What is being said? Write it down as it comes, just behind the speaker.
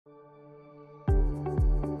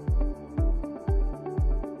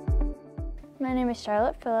My name is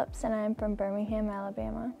Charlotte Phillips and I am from Birmingham,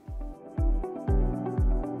 Alabama.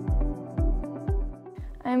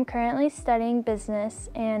 I am currently studying business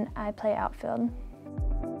and I play outfield.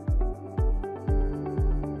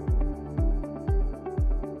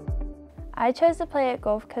 I chose to play at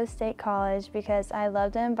Gulf Coast State College because I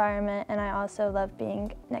love the environment and I also love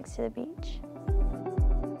being next to the beach.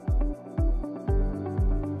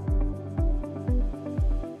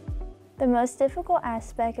 The most difficult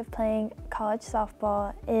aspect of playing college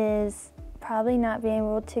softball is probably not being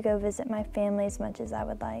able to go visit my family as much as I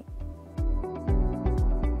would like.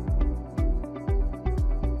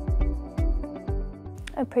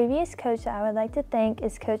 A previous coach that I would like to thank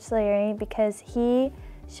is Coach Larry because he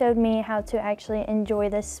showed me how to actually enjoy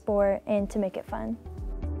this sport and to make it fun.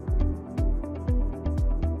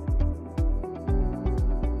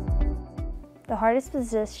 The hardest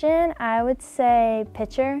position, I would say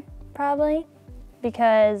pitcher, probably,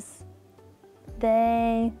 because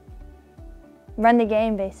they run the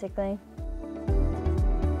game basically.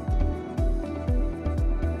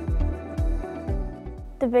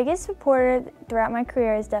 The biggest supporter throughout my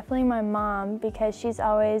career is definitely my mom because she's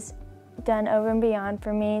always done over and beyond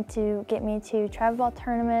for me to get me to travel ball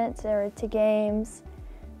tournaments or to games.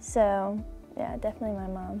 So yeah, definitely my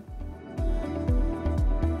mom.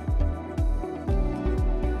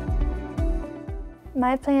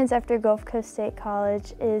 My plans after Gulf Coast State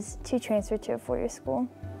College is to transfer to a four-year school.